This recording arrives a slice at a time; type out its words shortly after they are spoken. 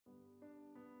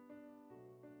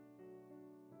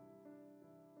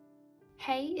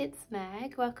Hey, it's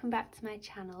Meg. Welcome back to my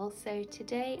channel. So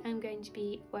today I'm going to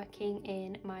be working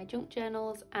in my junk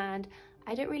journals, and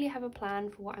I don't really have a plan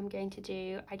for what I'm going to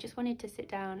do. I just wanted to sit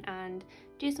down and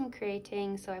do some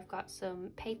creating. So I've got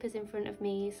some papers in front of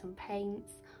me, some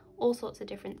paints, all sorts of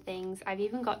different things. I've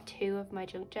even got two of my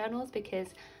junk journals because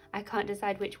I can't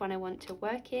decide which one I want to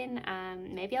work in.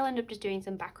 Maybe I'll end up just doing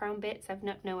some background bits. I've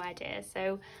no idea.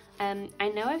 So I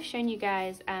know I've shown you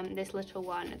guys this little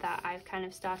one that I've kind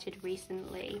of started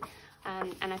recently,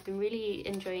 and I've been really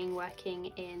enjoying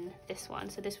working in this one.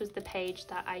 So this was the page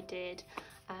that I did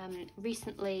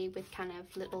recently with kind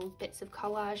of little bits of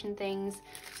collage and things.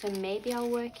 So maybe I'll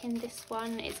work in this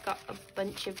one. It's got a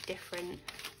bunch of different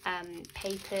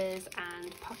papers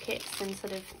and pockets and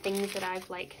sort of things that I've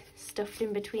like stuffed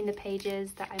in between the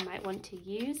pages that I might want to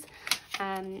use.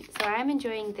 So I am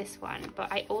enjoying this one,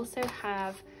 but I also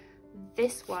have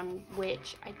this one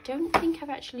which I don't think I've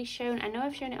actually shown. I know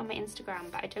I've shown it on my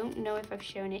Instagram, but I don't know if I've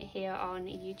shown it here on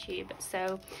YouTube.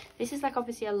 So this is like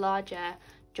obviously a larger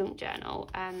junk journal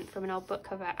from an old book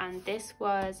cover, and this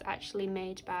was actually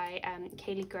made by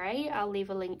Kaylee Gray. I'll leave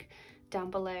a link down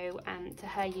below to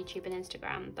her YouTube and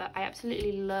Instagram, but I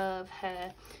absolutely love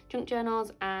her junk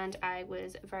journals, and I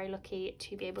was very lucky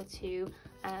to be able to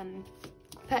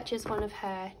purchase one of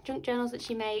her junk journals that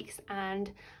she makes.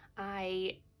 And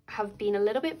I have been a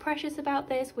little bit precious about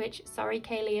this, which, sorry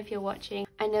Kaylee if you're watching,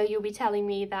 I know you'll be telling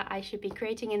me that I should be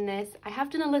creating in this. I have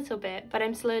done a little bit, but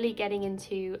I'm slowly getting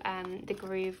into the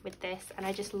groove with this, and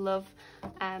I just love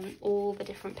all the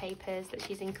different papers that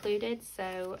she's included.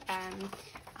 So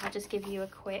I'll just give you a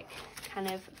quick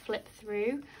kind of flip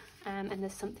through, and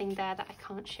there's something there that I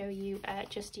can't show you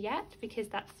just yet because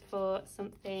that's for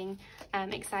something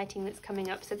exciting that's coming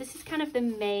up. So this is kind of the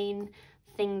main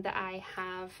thing that I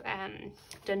have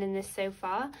done in this so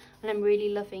far, and I'm really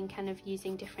loving kind of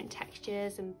using different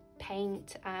textures and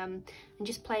paint and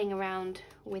just playing around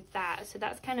with that. So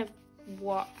that's kind of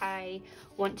what I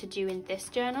want to do in this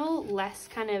journal, less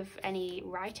kind of any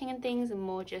writing and things, and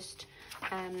more just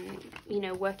you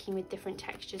know, working with different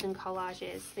textures and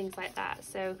collages, things like that.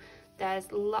 So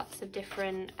there's lots of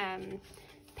different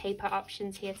paper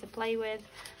options here to play with.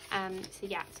 So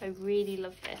yeah, so I really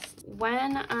love this.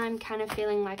 When I'm kind of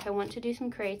feeling like I want to do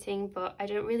some creating but I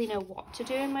don't really know what to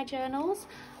do in my journals,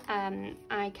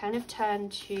 I kind of turn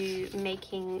to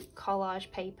making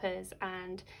collage papers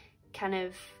and kind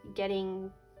of getting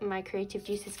my creative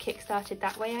juices kick-started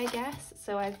that way, I guess.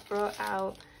 So I've brought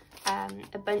out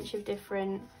a bunch of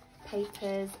different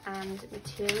papers and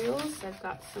materials. So I've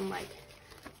got some like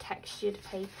textured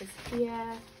papers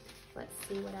here. Let's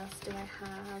see, what else do I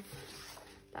have?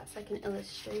 That's like an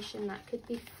illustration, that could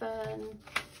be fun.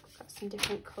 Got some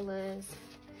different colours,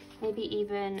 maybe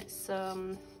even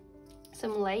some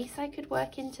lace I could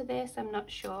work into this, I'm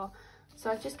not sure. So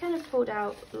I've just kind of pulled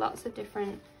out lots of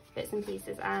different bits and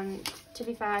pieces, and to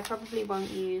be fair, I probably won't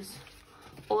use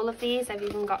all of these. I've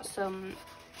even got some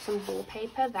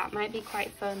wallpaper that might be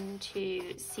quite fun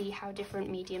to see how different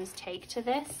mediums take to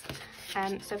this.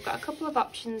 So I've got a couple of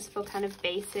options for kind of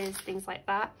bases, things like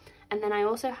that. And then I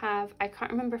also have, I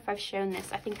can't remember if I've shown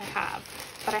this, I think I have,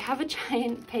 but I have a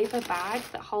giant paper bag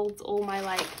that holds all my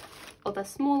like other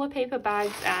smaller paper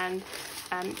bags, and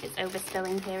it's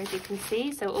overspilling here as you can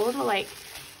see. So all the like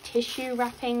tissue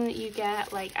wrapping that you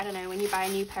get, like, I don't know, when you buy a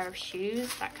new pair of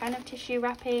shoes, that kind of tissue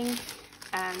wrapping,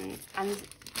 and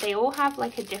they all have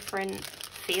like a different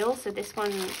feel. So this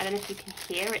one, I don't know if you can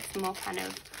hear, it's more kind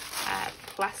of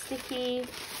plasticky.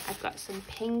 I've got some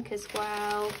pink as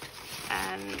well,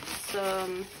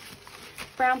 some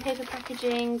brown paper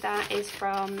packaging that is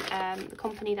from the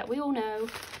company that we all know,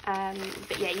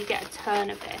 but yeah, you get a ton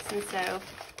of this, and so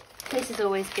this is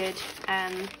always good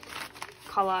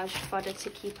collage fodder to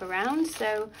keep around.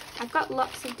 So I've got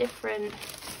lots of different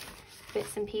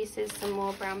bits and pieces, some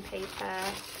more brown paper,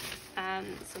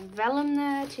 some vellum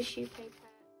there, tissue paper.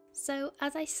 So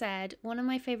as I said, one of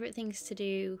my favourite things to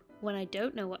do when I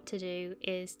don't know what to do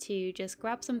is to just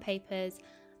grab some papers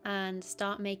and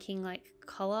start making like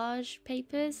collage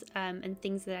papers and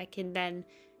things that I can then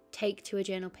take to a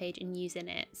journal page and use in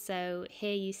it. So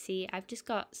here you see I've just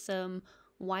got some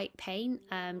white paint,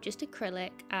 just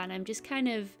acrylic, and I'm just kind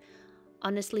of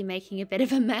honestly making a bit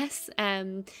of a mess.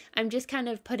 I'm just kind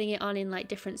of putting it on in like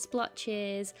different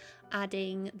splotches,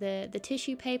 adding the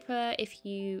tissue paper. If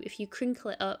you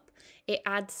crinkle it up, it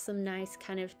adds some nice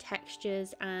kind of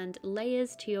textures and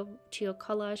layers to your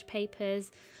collage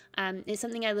papers. It's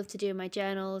something I love to do in my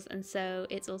journals, and so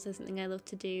it's also something I love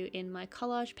to do in my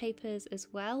collage papers as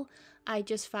well. I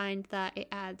just find that it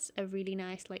adds a really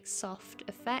nice like soft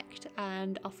effect,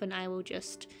 and often I will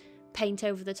just paint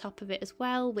over the top of it as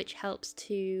well, which helps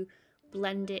to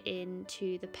blend it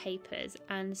into the papers.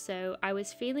 And so I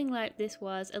was feeling like this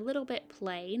was a little bit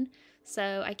plain,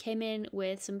 so I came in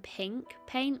with some pink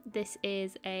paint. This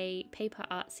is a paper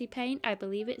artsy paint. I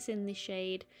believe it's in the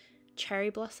shade Cherry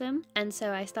Blossom, and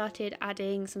so I started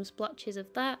adding some splotches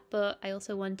of that, but I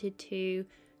also wanted to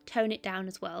tone it down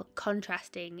as well.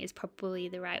 Contrasting is probably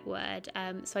the right word.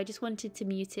 So I just wanted to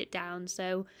mute it down,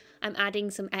 so I'm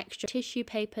adding some extra tissue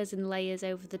papers and layers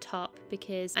over the top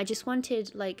because I just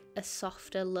wanted like a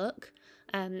softer look.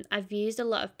 I've used a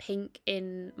lot of pink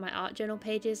in my art journal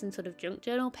pages and sort of junk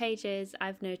journal pages,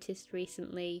 I've noticed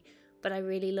recently, but I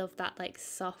really love that like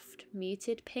soft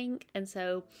muted pink, and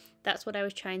so that's what I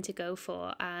was trying to go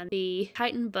for. And the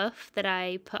Titan buff that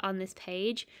I put on this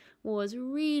page was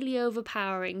really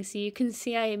overpowering, so you can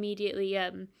see I immediately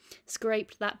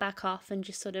scraped that back off and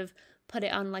just sort of put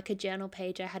it on like a journal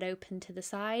page I had open to the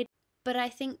side. But I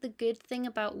think the good thing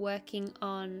about working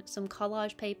on some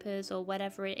collage papers or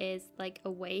whatever it is, like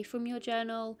away from your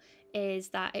journal, is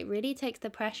that it really takes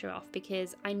the pressure off,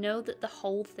 because I know that the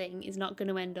whole thing is not going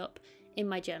to end up in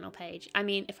my journal page. I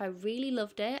mean, if I really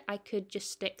loved it, I could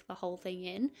just stick the whole thing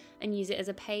in and use it as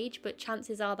a page, but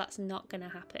chances are that's not going to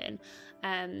happen.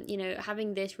 You know,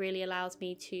 having this really allows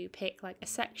me to pick like a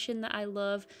section that I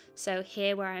love. So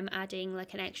here where I'm adding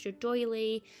like an extra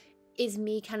doily is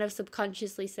me kind of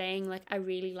subconsciously saying like I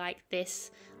really like this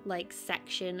like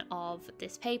section of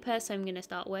this paper, so I'm going to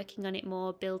start working on it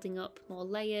more, building up more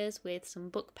layers with some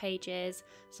book pages,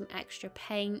 some extra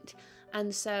paint,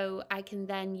 and so I can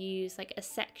then use like a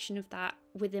section of that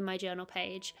within my journal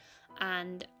page.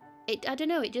 And I don't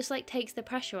know, it just like takes the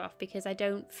pressure off, because I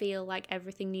don't feel like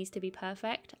everything needs to be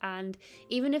perfect. And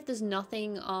even if there's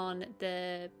nothing on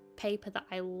the paper that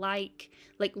I like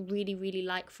really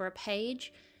like for a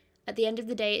page, at the end of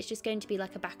the day it's just going to be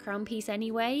like a background piece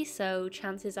anyway, so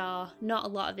chances are not a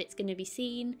lot of it's going to be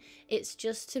seen. It's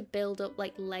just to build up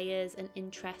like layers and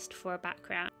interest for a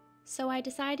background. So I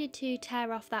decided to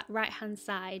tear off that right hand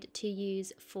side to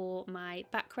use for my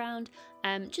background.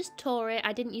 Just tore it.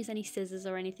 I didn't use any scissors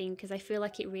or anything because I feel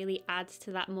like it really adds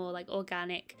to that more like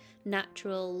organic,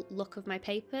 natural look of my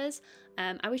papers.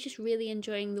 I was just really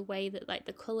enjoying the way that like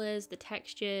the colours, the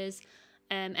textures,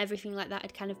 everything like that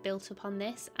had kind of built up on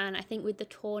this, and I think with the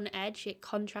torn edge it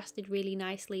contrasted really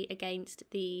nicely against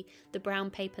the brown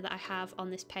paper that I have on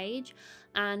this page.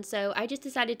 And so I just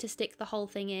decided to stick the whole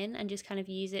thing in and just kind of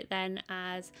use it then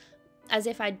as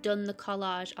if I'd done the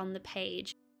collage on the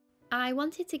page. I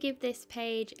wanted to give this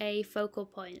page a focal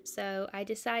point, so I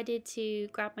decided to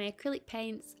grab my acrylic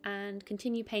paints and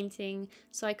continue painting.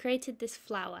 So I created this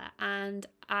flower, and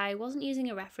I wasn't using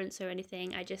a reference or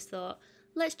anything. I just thought,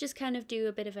 let's just kind of do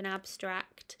a bit of an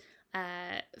abstract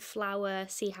flower,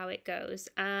 see how it goes.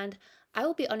 And I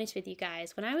will be honest with you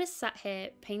guys, when I was sat here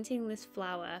painting this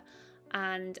flower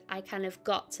and I kind of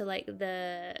got to like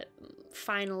the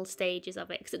final stages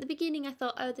of it, because at the beginning I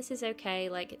thought, oh, this is okay,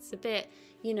 like it's a bit,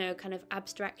 you know, kind of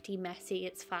abstracty, messy,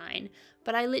 it's fine.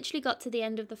 But I literally got to the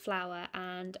end of the flower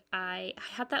and I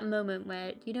had that moment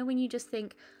where, you know, when you just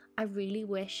think, I really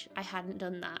wish I hadn't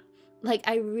done that. Like,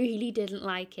 I really didn't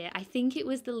like it. I think it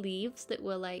was the leaves that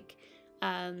were like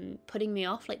putting me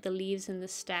off, like the leaves and the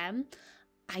stem.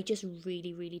 I just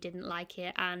really didn't like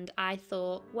it, and I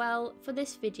thought, well, for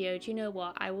this video, do you know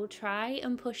what, I will try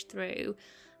and push through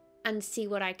and see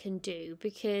what I can do,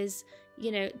 because, you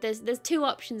know, there's two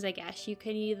options, I guess. You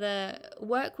can either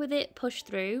work with it, push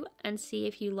through and see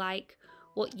if you like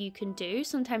what you can do.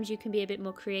 Sometimes you can be a bit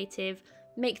more creative,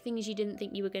 make things you didn't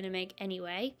think you were going to make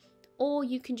anyway, or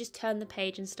you can just turn the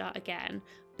page and start again.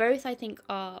 Both I think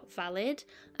are valid,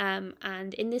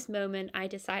 and in this moment I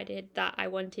decided that I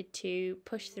wanted to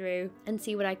push through and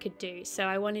see what I could do. So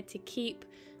I wanted to keep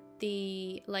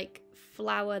the like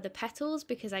flower, the petals,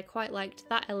 because I quite liked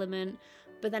that element,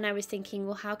 but then I was thinking,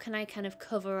 well, how can I kind of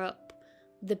cover up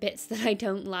the bits that I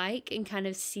don't like and kind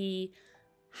of see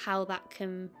how that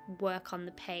can work on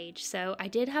the page. So I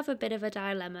did have a bit of a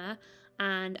dilemma,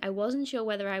 and I wasn't sure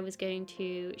whether I was going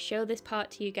to show this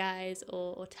part to you guys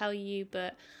or tell you,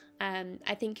 but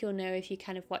I think you'll know if you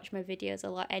kind of watch my videos a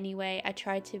lot anyway. I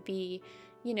try to be,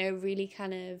 you know, really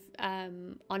kind of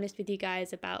honest with you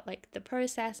guys about like the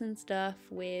process and stuff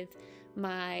with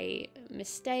my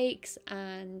mistakes,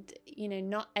 and, you know,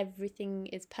 not everything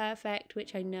is perfect,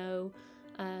 which I know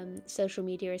social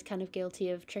media is kind of guilty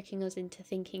of tricking us into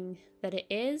thinking that it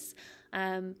is,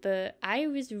 but I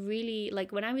was really,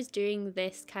 like, when I was doing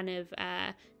this kind of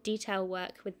detail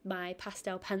work with my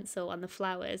pastel pencil on the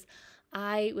flowers,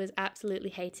 I was absolutely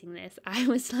hating this. I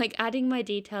was like adding my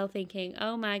detail thinking,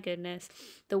 oh my goodness,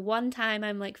 the one time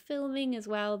I'm like filming as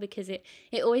well, because it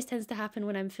always tends to happen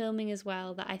when I'm filming as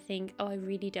well, that I think, oh, I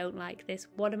really don't like this.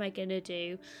 What am I gonna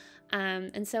do?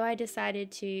 And so I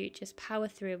decided to just power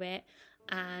through it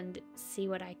and see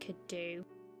what I could do.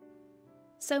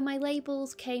 So my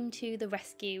labels came to the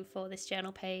rescue for this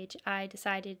journal page. I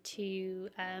decided to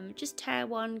just tear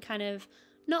one kind of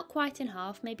not quite in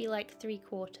half, maybe like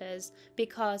 3/4,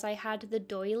 because I had the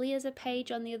doily as a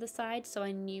page on the other side, so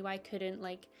I knew I couldn't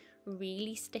like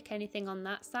really stick anything on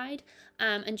that side,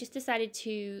 and just decided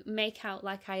to make out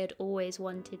like I had always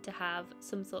wanted to have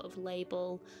some sort of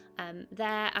label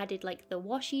there. Added like the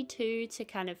washi too to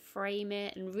kind of frame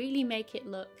it and really make it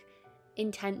look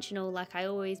intentional, like I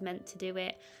always meant to do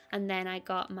it. And then I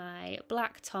got my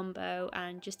black Tombow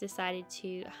and just decided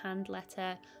to hand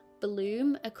letter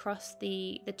Bloom across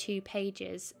the two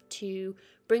pages to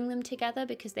bring them together,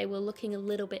 because they were looking a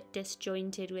little bit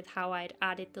disjointed with how I'd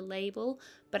added the label,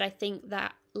 but I think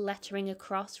that lettering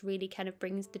across really kind of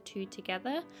brings the two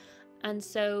together. And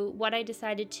so what I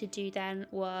decided to do then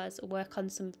was work on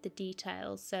some of the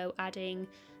details, so adding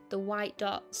the white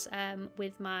dots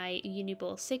with my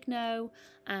Uniball Signo,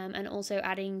 and also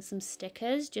adding some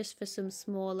stickers just for some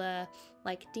smaller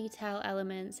like detail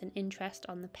elements and interest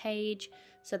on the page,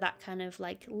 so that kind of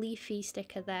like leafy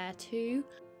sticker there too.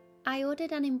 I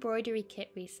ordered an embroidery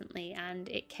kit recently and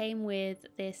it came with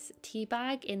this tea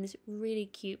bag in this really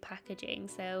cute packaging,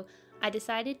 so I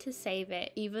decided to save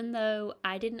it even though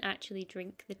I didn't actually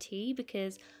drink the tea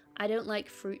because I don't like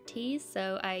fruit teas.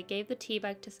 So I gave the tea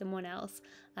bag to someone else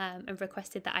and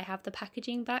requested that I have the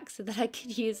packaging back so that I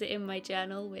could use it in my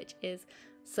journal, which is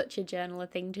such a journaler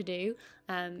thing to do,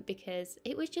 because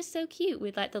it was just so cute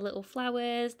with like the little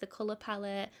flowers, the colour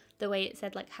palette, the way it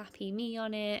said like happy me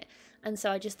on it. And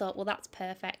so I just thought, well, that's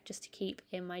perfect just to keep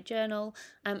in my journal.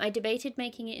 I debated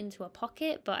making it into a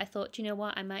pocket, but I thought, you know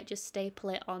what, I might just staple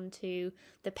it onto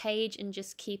the page and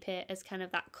just keep it as kind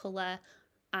of that colour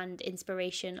and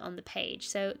inspiration on the page.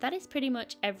 So that is pretty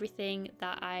much everything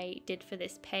that I did for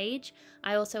this page.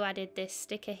 I also added this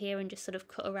sticker here and just sort of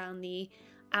cut around the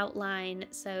outline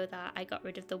so that I got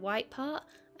rid of the white part.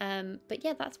 But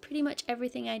yeah, that's pretty much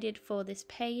everything I did for this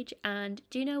page, and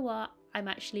do you know what? I'm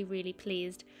actually really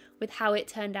pleased with how it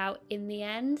turned out in the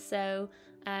end. So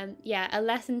yeah, a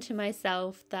lesson to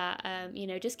myself that you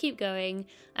know, just keep going,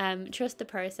 trust the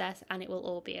process and it will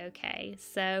all be okay.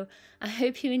 So I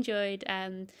hope you enjoyed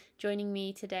joining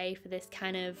me today for this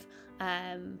kind of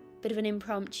bit of an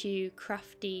impromptu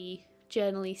crafty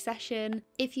journaly session.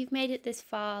 If you've made it this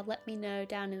far, let me know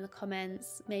down in the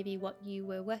comments maybe what you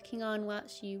were working on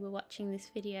whilst you were watching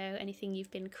this video, anything you've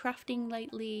been crafting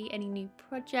lately, any new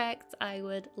projects. I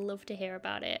would love to hear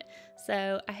about it.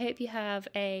 So I hope you have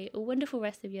a wonderful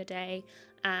rest of your day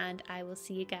and I will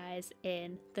see you guys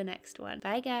in the next one.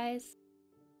 Bye guys!